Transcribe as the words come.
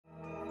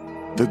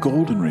The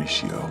golden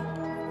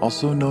ratio,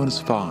 also known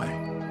as phi,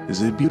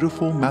 is a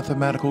beautiful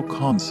mathematical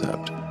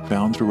concept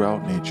found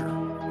throughout nature.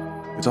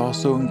 It's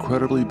also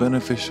incredibly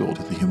beneficial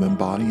to the human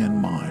body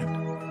and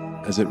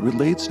mind. As it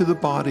relates to the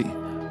body,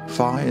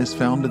 phi is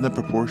found in the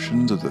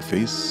proportions of the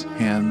face,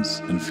 hands,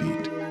 and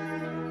feet.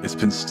 It's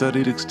been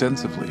studied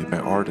extensively by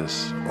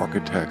artists,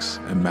 architects,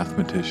 and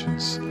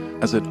mathematicians,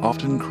 as it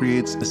often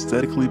creates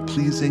aesthetically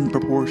pleasing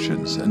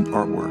proportions in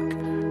artwork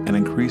and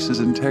increases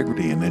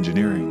integrity in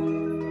engineering.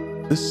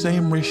 This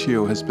same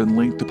ratio has been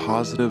linked to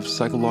positive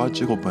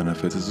psychological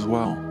benefits as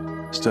well.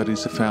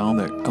 Studies have found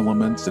that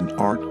elements in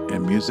art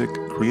and music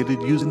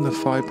created using the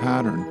phi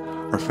pattern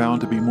are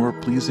found to be more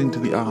pleasing to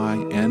the eye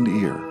and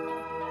ear.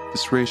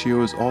 This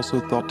ratio is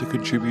also thought to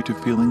contribute to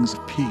feelings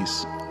of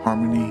peace,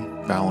 harmony,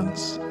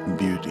 balance, and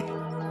beauty.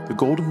 The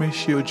golden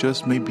ratio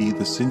just may be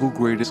the single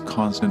greatest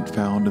constant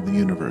found in the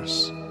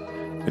universe.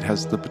 It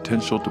has the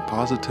potential to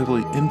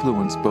positively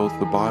influence both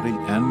the body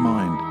and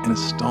mind in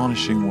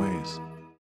astonishing ways.